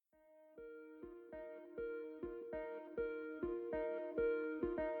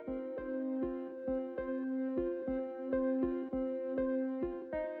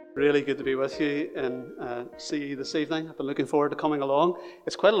Really good to be with you in CE this evening. I've been looking forward to coming along.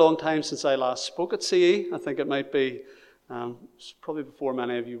 It's quite a long time since I last spoke at CE. I think it might be probably before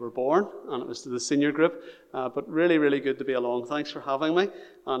many of you were born, and it was to the senior group. But really, really good to be along. Thanks for having me,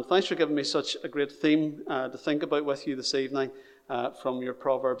 and thanks for giving me such a great theme to think about with you this evening from your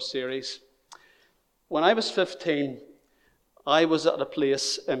Proverbs series. When I was 15, I was at a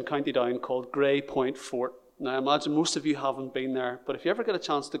place in County Down called Grey Point Fort. Now, I imagine most of you haven't been there, but if you ever get a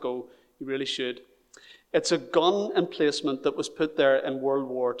chance to go, you really should. It's a gun emplacement that was put there in World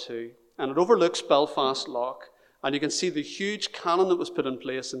War II, and it overlooks Belfast Lough, and you can see the huge cannon that was put in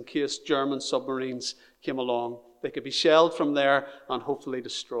place in case German submarines came along. They could be shelled from there and hopefully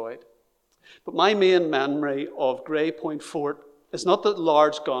destroyed. But my main memory of Grey Point Fort is not the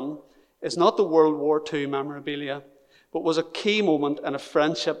large gun, it's not the World War II memorabilia, but was a key moment in a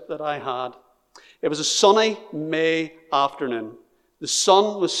friendship that I had. It was a sunny May afternoon. The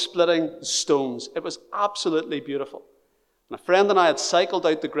sun was splitting the stones. It was absolutely beautiful. My friend and I had cycled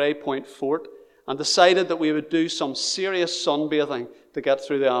out to Grey Point Fort and decided that we would do some serious sunbathing to get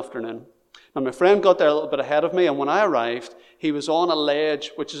through the afternoon. Now, my friend got there a little bit ahead of me, and when I arrived, he was on a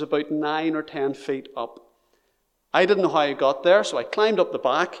ledge which is about 9 or 10 feet up. I didn't know how he got there, so I climbed up the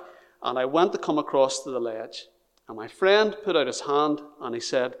back, and I went to come across to the ledge. And my friend put out his hand, and he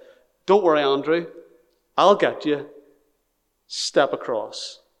said, "Don't worry, Andrew, I'll get you. Step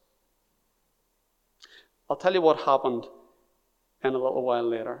across." I'll tell you what happened in a little while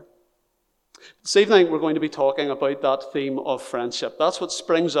later. This evening we're going to be talking about that theme of friendship. That's what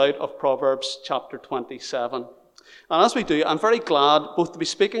springs out of Proverbs chapter 27. And as we do, I'm very glad both to be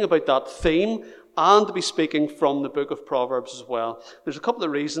speaking about that theme and to be speaking from the book of Proverbs as well. There's a couple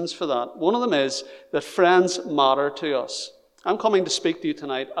of reasons for that. One of them is that friends matter to us. I'm coming to speak to you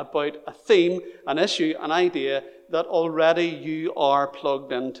tonight about a theme, an issue, an idea that already you are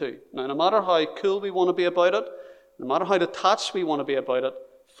plugged into. Now, no matter how cool we want to be about it, no matter how detached we want to be about it,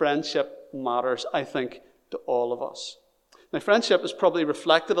 friendship matters, I think, to all of us. Now, friendship is probably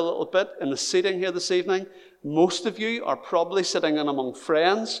reflected a little bit in the seating here this evening. Most of you are probably sitting in among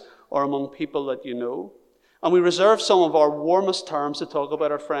friends or among people that you know. And we reserve some of our warmest terms to talk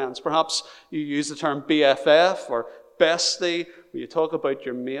about our friends. Perhaps you use the term BFF or bestie, where you talk about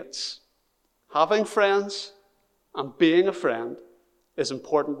your mates. Having friends and being a friend is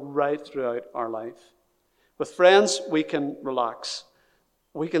important right throughout our life. With friends, we can relax.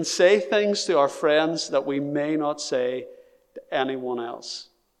 We can say things to our friends that we may not say to anyone else.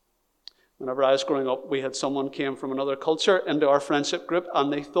 Whenever I was growing up, we had someone came from another culture into our friendship group,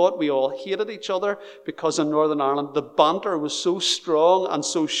 and they thought we all hated each other because in Northern Ireland, the banter was so strong and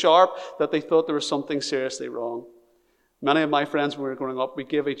so sharp that they thought there was something seriously wrong. Many of my friends, when we were growing up, we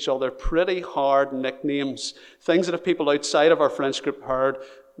gave each other pretty hard nicknames. Things that if people outside of our friendship group heard,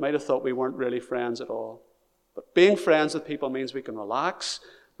 might have thought we weren't really friends at all. But being friends with people means we can relax,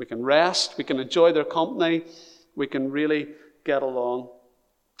 we can rest, we can enjoy their company, we can really get along.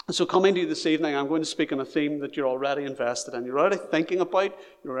 And so coming to you this evening, I'm going to speak on a theme that you're already invested in, you're already thinking about,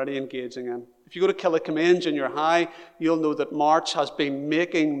 you're already engaging in. If you go to Killicommane Junior High, you'll know that March has been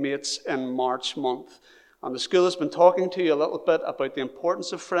making mates in March month. And the school has been talking to you a little bit about the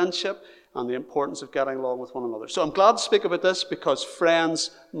importance of friendship and the importance of getting along with one another. So I'm glad to speak about this because friends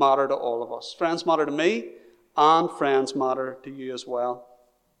matter to all of us. Friends matter to me, and friends matter to you as well.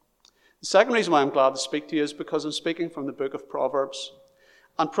 The second reason why I'm glad to speak to you is because I'm speaking from the book of Proverbs.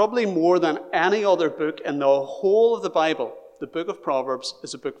 And probably more than any other book in the whole of the Bible, the book of Proverbs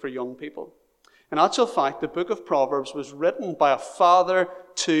is a book for young people. In actual fact, the book of Proverbs was written by a father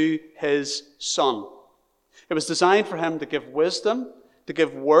to his son. It was designed for him to give wisdom, to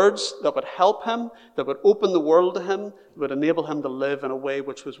give words that would help him, that would open the world to him, that would enable him to live in a way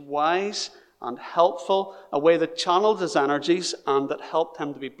which was wise and helpful, a way that channeled his energies and that helped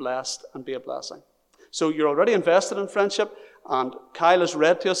him to be blessed and be a blessing. So you're already invested in friendship, and Kyle has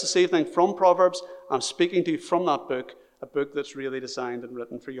read to us this evening from Proverbs. I'm speaking to you from that book, a book that's really designed and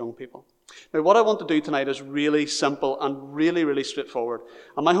written for young people. Now, what I want to do tonight is really simple and really, really straightforward.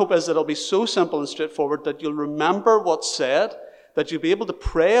 And my hope is that it'll be so simple and straightforward that you'll remember what's said, that you'll be able to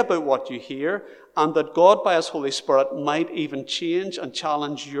pray about what you hear, and that God, by His Holy Spirit, might even change and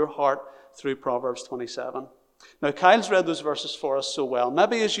challenge your heart through Proverbs 27. Now, Kyle's read those verses for us so well.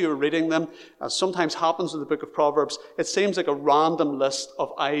 Maybe as you were reading them, as sometimes happens in the book of Proverbs, it seems like a random list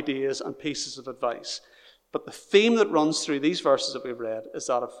of ideas and pieces of advice. But the theme that runs through these verses that we've read is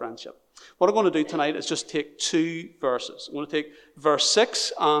that of friendship. What I'm going to do tonight is just take two verses. I'm going to take verse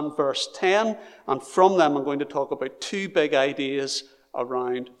 6 and verse 10, and from them I'm going to talk about two big ideas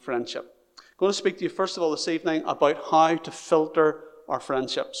around friendship. I'm going to speak to you first of all this evening about how to filter our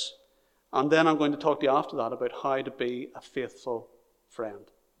friendships. And then I'm going to talk to you after that about how to be a faithful friend.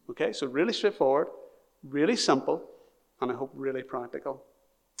 Okay, so really straightforward, really simple, and I hope really practical.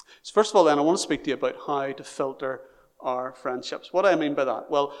 So first of all then, I want to speak to you about how to filter our friendships. What do I mean by that?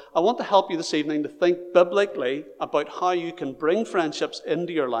 Well, I want to help you this evening to think biblically about how you can bring friendships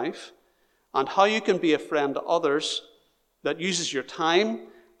into your life and how you can be a friend to others that uses your time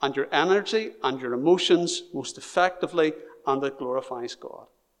and your energy and your emotions most effectively and that glorifies God.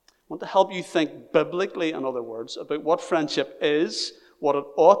 I want to help you think biblically, in other words, about what friendship is, what it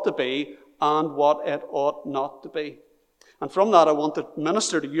ought to be, and what it ought not to be. And from that, I want to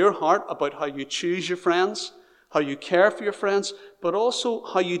minister to your heart about how you choose your friends, how you care for your friends, but also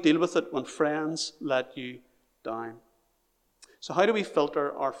how you deal with it when friends let you down. So how do we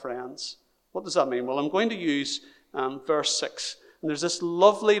filter our friends? What does that mean? Well, I'm going to use verse 6. And there's this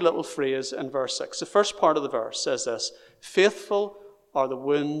lovely little phrase in verse 6. The first part of the verse says this: faithful are the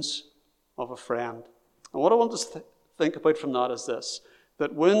wounds of a friend. And what I want us to think about from that is this: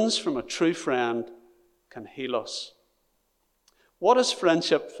 that wounds from a true friend can heal us. What is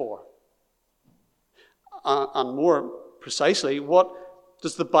friendship for? And more precisely, what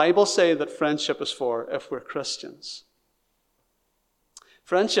does the Bible say that friendship is for if we're Christians?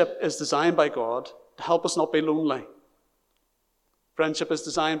 Friendship is designed by God to help us not be lonely. Friendship is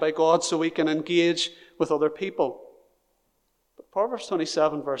designed by God so we can engage with other people. But Proverbs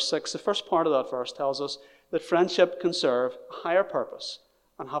 27, verse 6, the first part of that verse tells us that friendship can serve a higher purpose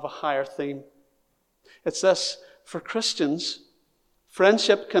and have a higher theme. It's this: for Christians,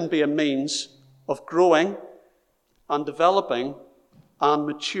 friendship can be a means of growing and developing and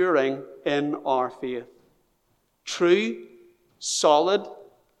maturing in our faith. True, solid,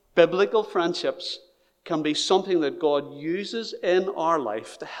 biblical friendships can be something that God uses in our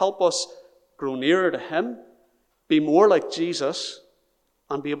life to help us grow nearer to Him, be more like Jesus,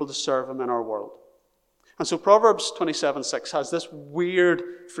 and be able to serve Him in our world. And so Proverbs 27:6 has this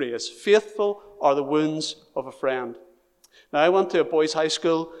weird phrase: faithful are the wounds of a friend. Now, I went to a boys' high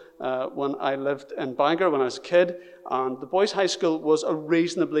school when I lived in Bangor when I was a kid, and the boys' high school was a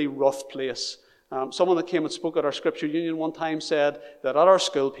reasonably rough place. Someone that came and spoke at our scripture union one time said that at our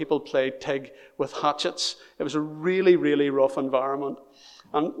school people played tig with hatchets. It was a really, really rough environment.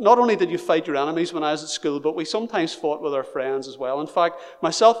 And not only did you fight your enemies when I was at school, but we sometimes fought with our friends as well. In fact,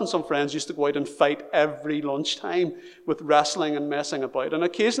 myself and some friends used to go out and fight every lunchtime with wrestling and messing about. And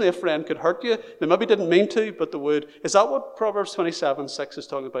occasionally a friend could hurt you. They maybe didn't mean to, but they would. Is that what Proverbs 27:6 is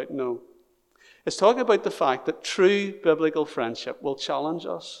talking about? No. It's talking about the fact that true biblical friendship will challenge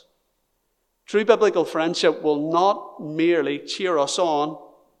us. True biblical friendship will not merely cheer us on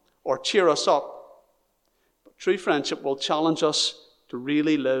or cheer us up, but true friendship will challenge us to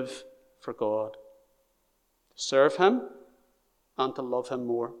really live for God, to serve Him, and to love Him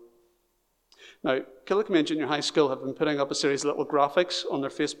more. Now, Killicomane Junior High School have been putting up a series of little graphics on their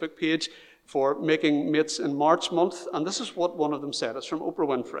Facebook page for making mates in March month, and this is what one of them said. It's from Oprah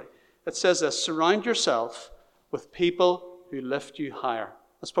Winfrey. It says this: surround yourself with people who lift you higher.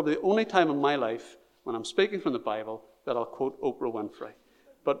 That's probably the only time in my life when I'm speaking from the Bible that I'll quote Oprah Winfrey.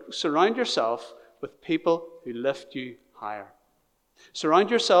 But surround yourself with people who lift you higher.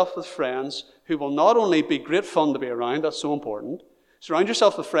 Surround yourself with friends who will not only be great fun to be around, that's so important. Surround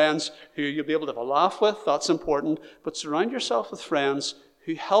yourself with friends who you'll be able to have a laugh with, that's important. But surround yourself with friends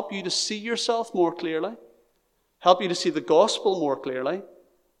who help you to see yourself more clearly, help you to see the gospel more clearly,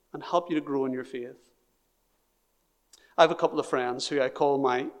 and help you to grow in your faith. I have a couple of friends who I call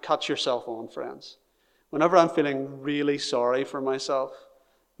my catch yourself on friends. Whenever I'm feeling really sorry for myself,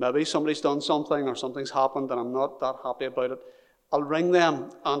 maybe somebody's done something or something's happened and I'm not that happy about it, I'll ring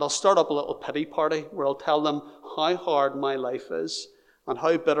them and I'll start up a little pity party where I'll tell them how hard my life is and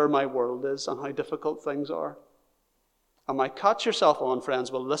how bitter my world is and how difficult things are. And my catch yourself on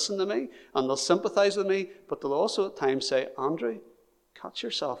friends will listen to me and they'll sympathize with me, but they'll also at times say, Andrew, catch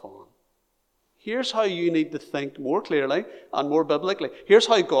yourself on. Here's how you need to think more clearly and more biblically. Here's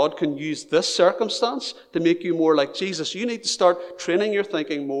how God can use this circumstance to make you more like Jesus. You need to start training your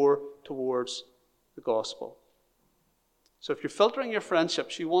thinking more towards the gospel. So if you're filtering your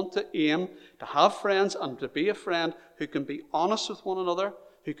friendships, you want to aim to have friends and to be a friend who can be honest with one another,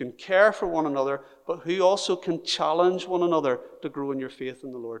 who can care for one another, but who also can challenge one another to grow in your faith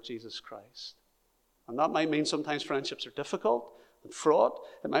in the Lord Jesus Christ. And that might mean sometimes friendships are difficult and fraught.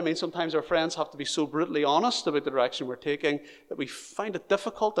 It might mean sometimes our friends have to be so brutally honest about the direction we're taking that we find it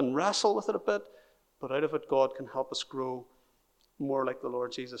difficult and wrestle with it a bit, but out of it God can help us grow more like the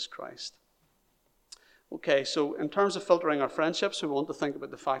Lord Jesus Christ. Okay, so in terms of filtering our friendships, we want to think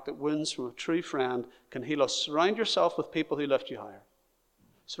about the fact that wounds from a true friend can heal us. Surround yourself with people who lift you higher.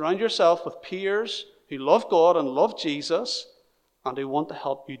 Surround yourself with peers who love God and love Jesus and who want to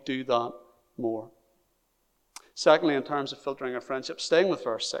help you do that more. Secondly, in terms of filtering our friendship, staying with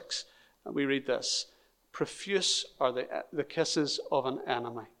verse 6, we read this: profuse are the kisses of an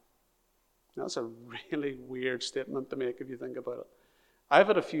enemy. Now, that's a really weird statement to make if you think about it. I've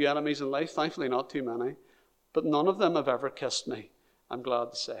had a few enemies in life, thankfully not too many, but none of them have ever kissed me, I'm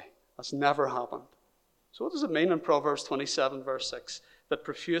glad to say. That's never happened. So what does it mean in Proverbs 27, verse 6, that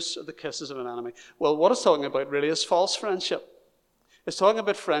profuse are the kisses of an enemy? Well, what it's talking about really is false friendship. It's talking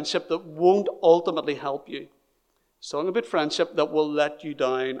about friendship that won't ultimately help you. It's talking about friendship that will let you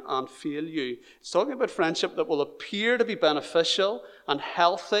down and fail you. It's talking about friendship that will appear to be beneficial and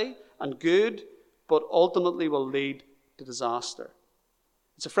healthy and good, but ultimately will lead to disaster.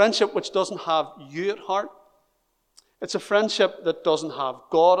 It's a friendship which doesn't have you at heart. It's a friendship that doesn't have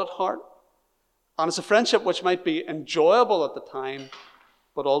God at heart. And it's a friendship which might be enjoyable at the time,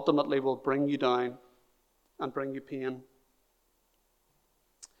 but ultimately will bring you down and bring you pain.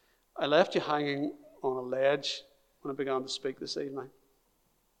 I left you hanging on a ledge when I began to speak this evening.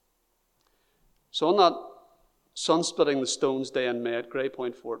 So on that sun-splitting the stones day in May at Grey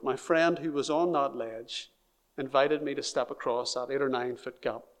Point Fort, my friend who was on that ledge invited me to step across that 8 or 9 foot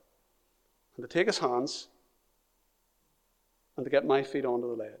gap and to take his hands and to get my feet onto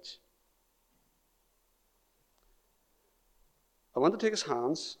the ledge. I went to take his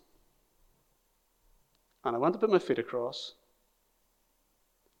hands and I went to put my feet across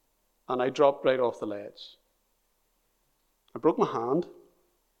and I dropped right off the ledge. I broke my hand,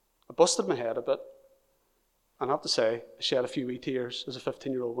 I busted my head a bit, and I have to say, I shed a few wee tears as a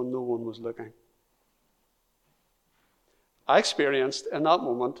 15-year-old when no one was looking. I experienced in that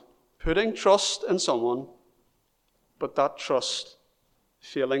moment putting trust in someone, but that trust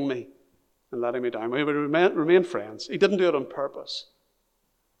failing me and letting me down. We would remain friends. He didn't do it on purpose.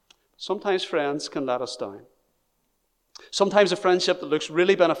 Sometimes friends can let us down. Sometimes a friendship that looks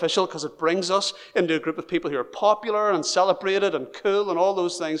really beneficial because it brings us into a group of people who are popular and celebrated and cool and all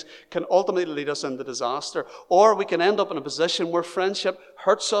those things can ultimately lead us into disaster. Or we can end up in a position where friendship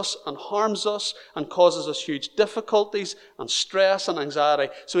hurts us and harms us and causes us huge difficulties and stress and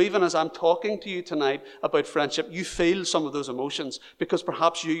anxiety. So even as I'm talking to you tonight about friendship, you feel some of those emotions because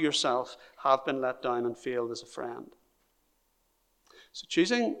perhaps you yourself have been let down and failed as a friend. So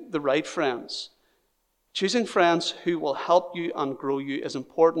choosing the right friends, choosing friends who will help you and grow you is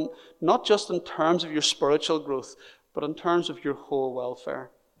important, not just in terms of your spiritual growth, but in terms of your whole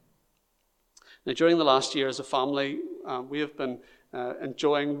welfare. Now, during the last year as a family, we have been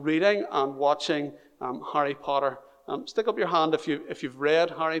enjoying reading and watching Harry Potter. Stick up your hand if you've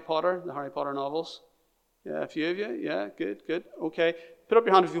read Harry Potter, the Harry Potter novels. Yeah, a few of you. Yeah, good. Okay. Put up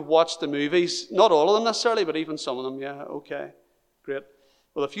your hand if you've watched the movies. Not all of them necessarily, but even some of them. Yeah, okay. Great.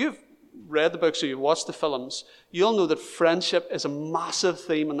 Well, if you've read the books or you've watched the films, you'll know that friendship is a massive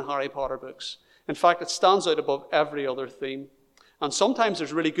theme in the Harry Potter books. In fact, it stands out above every other theme. And sometimes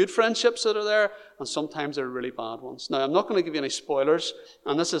there's really good friendships that are there, and sometimes there are really bad ones. Now, I'm not going to give you any spoilers,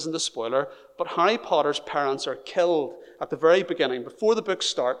 and this isn't a spoiler, but Harry Potter's parents are killed at the very beginning. Before the books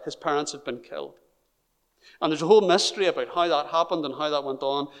start, his parents have been killed. And there's a whole mystery about how that happened and how that went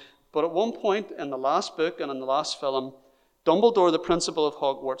on. But at one point in the last book and in the last film, Dumbledore, the principal of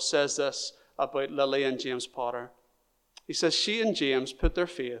Hogwarts, says this about Lily and James Potter. He says, she and James put their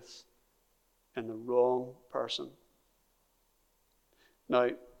faith in the wrong person. Now,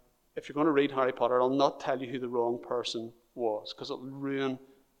 if you're going to read Harry Potter, I'll not tell you who the wrong person was, because it'll ruin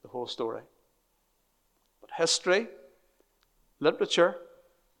the whole story. But history, literature,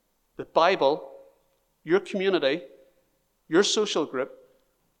 the Bible, your community, your social group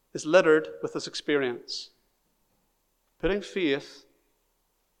is littered with this experience. Putting faith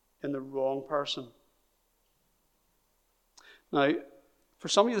in the wrong person. Now, for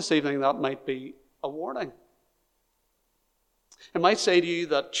some of you this evening, that might be a warning. It might say to you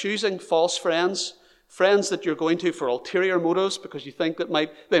that choosing false friends, friends that you're going to for ulterior motives because you think that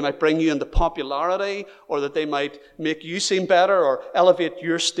they might bring you into popularity or that they might make you seem better or elevate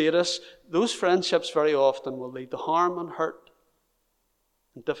your status, those friendships very often will lead to harm and hurt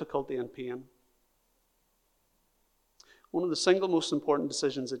and difficulty and pain. One of the single most important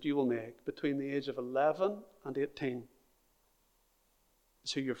decisions that you will make between the age of 11 and 18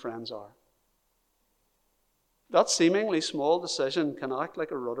 is who your friends are. That seemingly small decision can act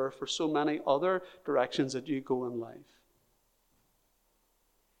like a rudder for so many other directions that you go in life.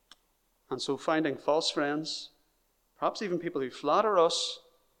 And so finding false friends, perhaps even people who flatter us,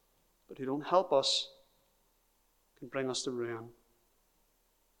 but who don't help us, can bring us to ruin.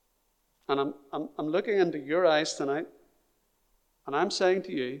 And I'm looking into your eyes tonight, And I'm saying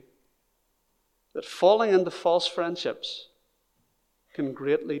to you that falling into false friendships can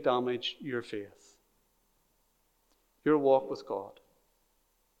greatly damage your faith, your walk with God,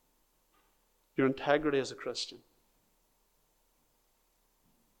 your integrity as a Christian.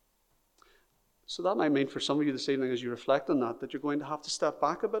 So that might mean for some of you this evening, as you reflect on that you're going to have to step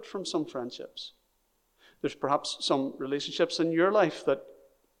back a bit from some friendships. There's perhaps some relationships in your life that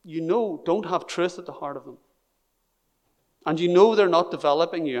you know don't have truth at the heart of them. And you know they're not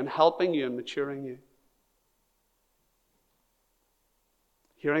developing you and helping you and maturing you.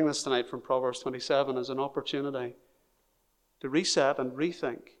 Hearing this tonight from Proverbs 27 is an opportunity to reset and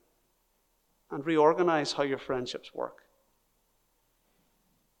rethink and reorganize how your friendships work.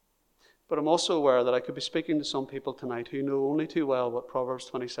 But I'm also aware that I could be speaking to some people tonight who know only too well what Proverbs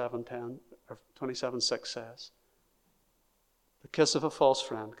 27:10 or 27:6 says. The kiss of a false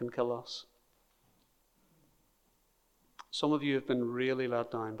friend can kill us. Some of you have been really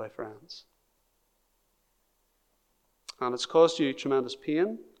let down by friends. And it's caused you tremendous pain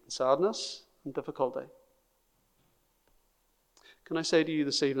and sadness and difficulty. Can I say to you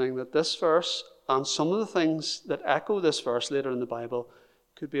this evening that this verse and some of the things that echo this verse later in the Bible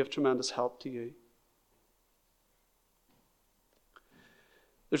could be of tremendous help to you.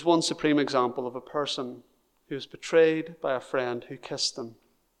 There's one supreme example of a person who was betrayed by a friend who kissed them.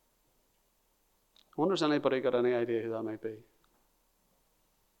 I wonder if anybody got any idea who that might be?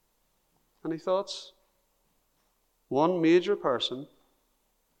 Any thoughts? One major person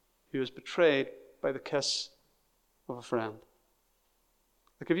who was betrayed by the kiss of a friend.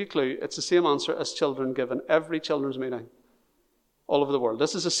 I'll give you a clue. It's the same answer as children give in every children's meeting all over the world.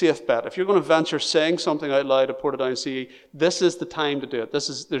 This is a safe bet. If you're going to venture saying something out loud at Portadown CE, this is the time to do it.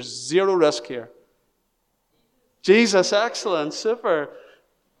 There's zero risk here. Jesus, excellent, super.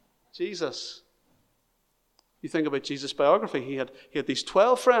 Jesus. You think about Jesus' biography. He had these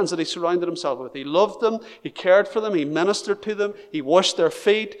 12 friends that he surrounded himself with. He loved them. He cared for them. He ministered to them. He washed their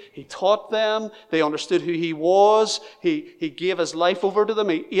feet. He taught them. They understood who he was. He gave his life over to them.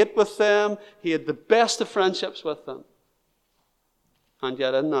 He ate with them. He had the best of friendships with them. And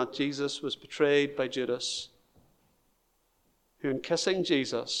yet in that, Jesus was betrayed by Judas, who in kissing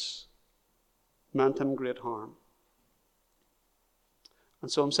Jesus meant him great harm.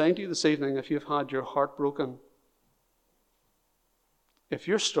 And so I'm saying to you this evening, if you've had your heart broken, if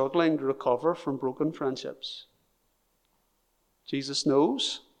you're struggling to recover from broken friendships, Jesus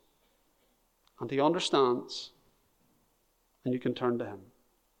knows and he understands, and you can turn to him.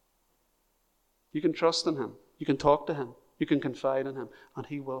 You can trust in him. You can talk to him. You can confide in him, and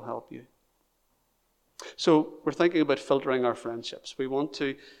he will help you. So we're thinking about filtering our friendships. We want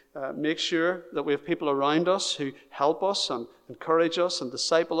to make sure that we have people around us who help us and encourage us and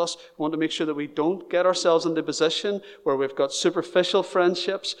disciple us. We want to make sure that we don't get ourselves into a position where we've got superficial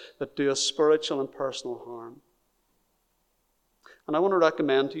friendships that do us spiritual and personal harm. And I want to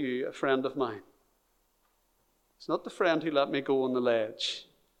recommend to you a friend of mine. It's not the friend who let me go on the ledge,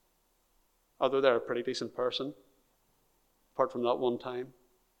 although they're a pretty decent person, apart from that one time.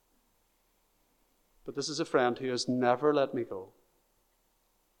 But this is a friend who has never let me go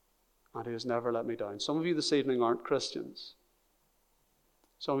and who has never let me down. Some of you this evening aren't Christians.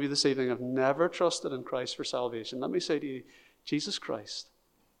 Some of you this evening have never trusted in Christ for salvation. Let me say to you, Jesus Christ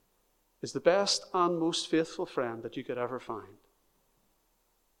is the best and most faithful friend that you could ever find.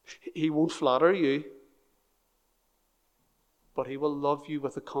 He won't flatter you, but he will love you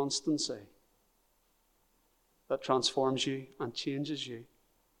with a constancy that transforms you and changes you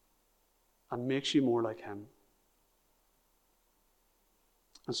and makes you more like him.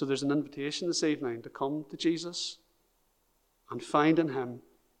 And so there's an invitation this evening to come to Jesus and find in him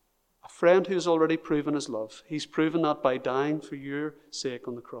a friend who has already proven his love. He's proven that by dying for your sake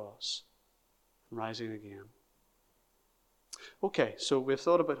on the cross and rising again. Okay, so we've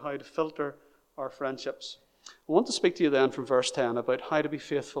thought about how to filter our friendships. I want to speak to you then from verse 10 about how to be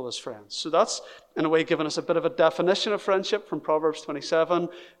faithful as friends. So that's, in a way, given us a bit of a definition of friendship from Proverbs 27.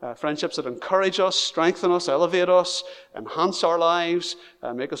 Friendships that encourage us, strengthen us, elevate us, enhance our lives,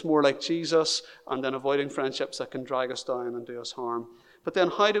 make us more like Jesus, and then avoiding friendships that can drag us down and do us harm. But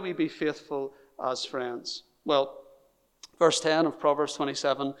then how do we be faithful as friends? Well, verse 10 of Proverbs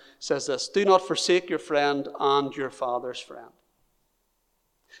 27 says this: "Do not forsake your friend and your father's friend."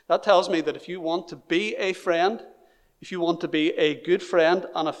 That tells me that if you want to be a friend, if you want to be a good friend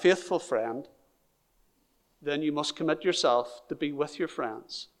and a faithful friend, then you must commit yourself to be with your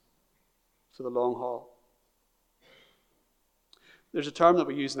friends for the long haul. There's a term that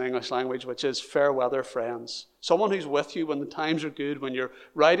we use in the English language, which is fair weather friends. Someone who's with you when the times are good, when you're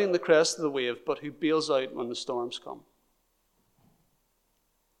riding the crest of the wave, but who bails out when the storms come.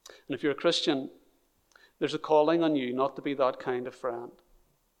 And if you're a Christian, there's a calling on you not to be that kind of friend.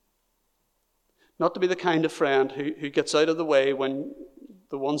 Not to be the kind of friend who gets out of the way when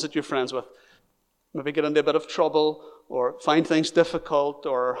the ones that you're friends with maybe get into a bit of trouble or find things difficult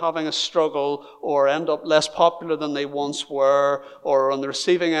or are having a struggle or end up less popular than they once were or on the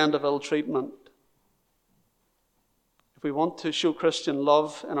receiving end of ill treatment. If we want to show Christian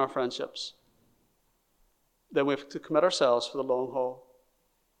love in our friendships, then we have to commit ourselves for the long haul.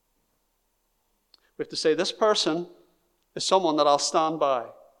 We have to say, this person is someone that I'll stand by.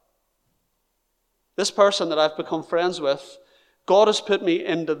 This person that I've become friends with, God has put me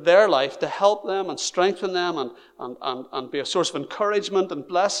into their life to help them and strengthen them and be a source of encouragement and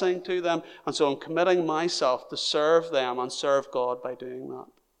blessing to them. And so I'm committing myself to serve them and serve God by doing that.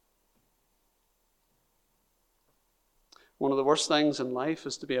 One of the worst things in life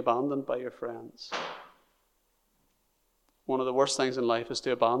is to be abandoned by your friends. One of the worst things in life is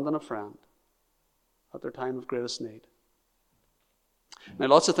to abandon a friend at their time of greatest need. Now,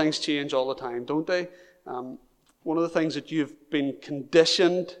 lots of things change all the time, don't they? One of the things that you've been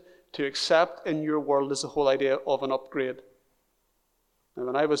conditioned to accept in your world is the whole idea of an upgrade. Now,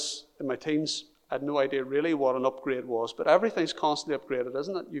 when I was in my teens, I had no idea really what an upgrade was, but everything's constantly upgraded,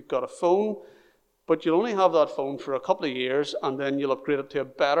 isn't it? You've got a phone, but you'll only have that phone for a couple of years, and then you'll upgrade it to a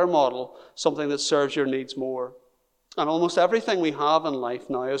better model, something that serves your needs more. And almost everything we have in life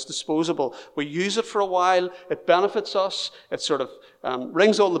now is disposable. We use it for a while, it benefits us, it sort of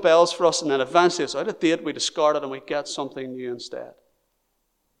rings all the bells for us, and then eventually it's out of date, we discard it, and we get something new instead.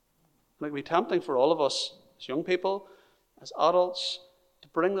 It can be tempting for all of us, as young people, as adults, to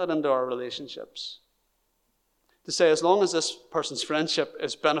bring that into our relationships. To say, as long as this person's friendship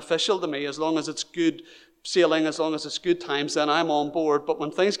is beneficial to me, as long as it's good sailing, as long as it's good times, then I'm on board. But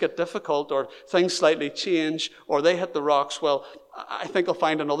when things get difficult or things slightly change or they hit the rocks, well, I think I'll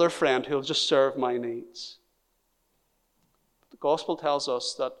find another friend who'll just serve my needs. The gospel tells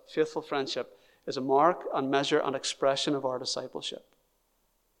us that faithful friendship is a mark and measure and expression of our discipleship.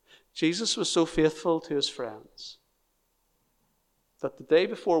 Jesus was so faithful to his friends that the day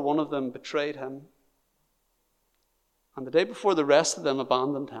before one of them betrayed him and the day before the rest of them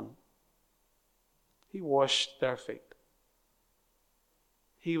abandoned him, he washed their feet.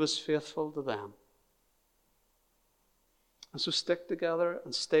 He was faithful to them. And so stick together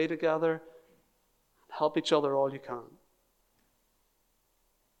and stay together and help each other all you can.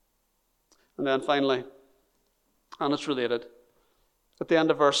 And then finally, and it's related, at the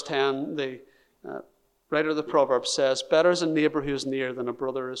end of verse 10, the writer of the Proverbs says, better is a neighbor who is near than a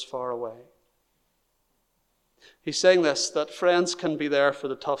brother who is far away. He's saying this, that friends can be there for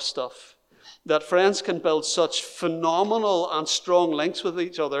the tough stuff. That friends can build such phenomenal and strong links with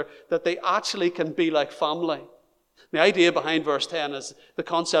each other that they actually can be like family. The idea behind verse 10 is the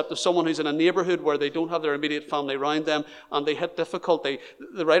concept of someone who's in a neighborhood where they don't have their immediate family around them and they hit difficulty.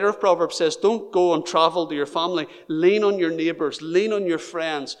 The writer of Proverbs says, don't go and travel to your family. Lean on your neighbors. Lean on your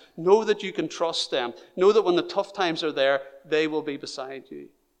friends. Know that you can trust them. Know that when the tough times are there, they will be beside you.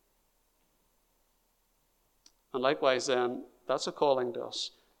 And likewise then, that's a calling to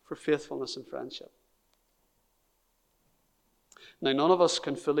us for faithfulness and friendship. Now, none of us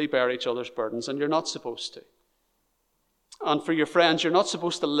can fully bear each other's burdens, and you're not supposed to. And for your friends, you're not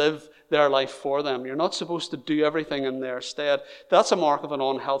supposed to live their life for them. You're not supposed to do everything in their stead. That's a mark of an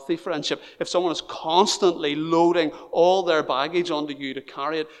unhealthy friendship. If someone is constantly loading all their baggage onto you to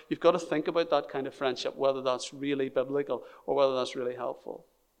carry it, you've got to think about that kind of friendship, whether that's really biblical or whether that's really helpful.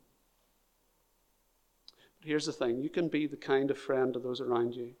 But here's the thing. You can be the kind of friend to those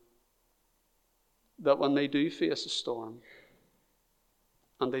around you that when they do face a storm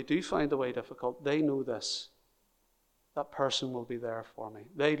and they do find the way difficult, they know this. That person will be there for me.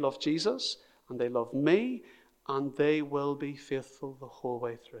 They love Jesus and they love me and they will be faithful the whole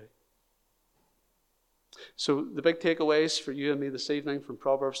way through. So the big takeaways for you and me this evening from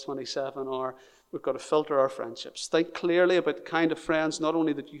Proverbs 27 are we've got to filter our friendships. Think clearly about the kind of friends not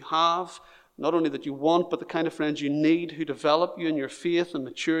only that you have, not only that you want, but the kind of friends you need who develop you in your faith and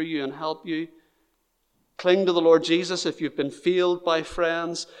mature you and help you. Cling to the Lord Jesus if you've been failed by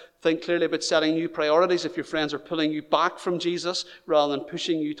friends. Think clearly about setting new priorities if your friends are pulling you back from Jesus rather than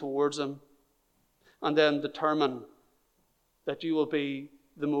pushing you towards him. And then determine that you will be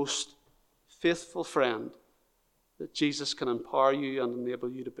the most faithful friend that Jesus can empower you and enable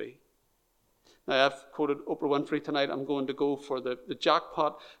you to be. Now, I've quoted Oprah Winfrey tonight. I'm going to go for the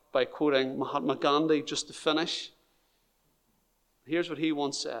jackpot by quoting Mahatma Gandhi just to finish. Here's what he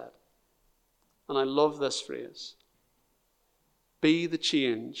once said. And I love this phrase. Be the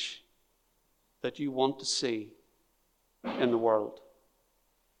change that you want to see in the world.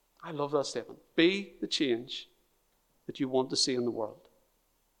 I love that statement. Be the change that you want to see in the world.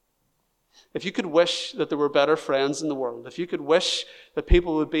 If you could wish that there were better friends in the world, if you could wish that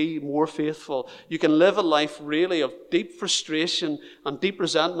people would be more faithful, you can live a life really of deep frustration and deep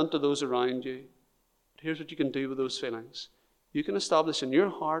resentment to those around you. But here's what you can do with those feelings. You can establish in your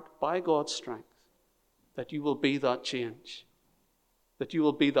heart, by God's strength, that you will be that change, that you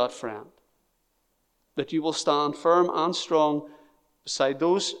will be that friend, that you will stand firm and strong beside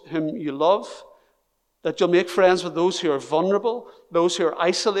those whom you love, that you'll make friends with those who are vulnerable, those who are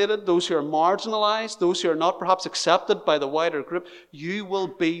isolated, those who are marginalized, those who are not perhaps accepted by the wider group. You will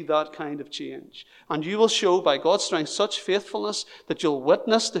be that kind of change. And you will show by God's strength such faithfulness that you'll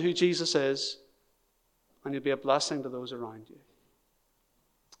witness to who Jesus is, and you'll be a blessing to those around you.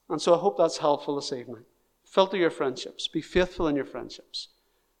 And so I hope that's helpful this evening. Filter your friendships. Be faithful in your friendships.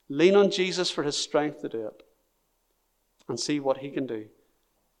 Lean on Jesus for his strength to do it. And see what he can do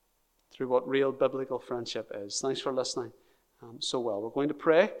through what real biblical friendship is. Thanks for listening so well. We're going to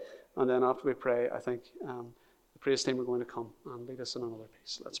pray, and then after we pray, I think the praise team are going to come and lead us in another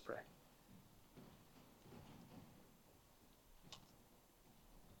piece. Let's pray.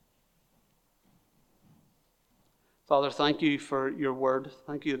 Father, thank you for your word.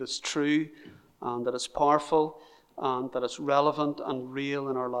 Thank you that it's true, and that it's powerful, and that it's relevant and real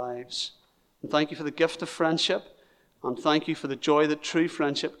in our lives. And thank you for the gift of friendship. And thank you for the joy that true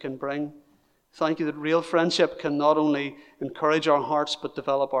friendship can bring. Thank you that real friendship can not only encourage our hearts, but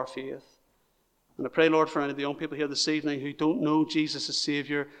develop our faith. And I pray, Lord, for any of the young people here this evening who don't know Jesus as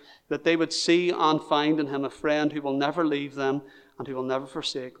Savior, that they would see and find in him a friend who will never leave them and who will never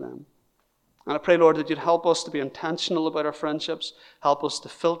forsake them. And I pray, Lord, that you'd help us to be intentional about our friendships, help us to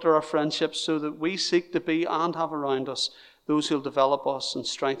filter our friendships so that we seek to be and have around us those who will develop us and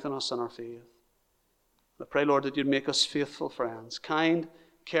strengthen us in our faith. I pray, Lord, that you'd make us faithful friends, kind,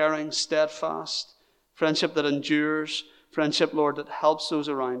 caring, steadfast, friendship that endures, friendship, Lord, that helps those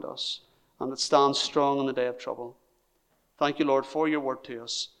around us and that stands strong in the day of trouble. Thank you, Lord, for your word to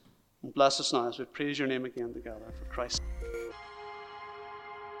us. And bless us now as we praise your name again together for Christ.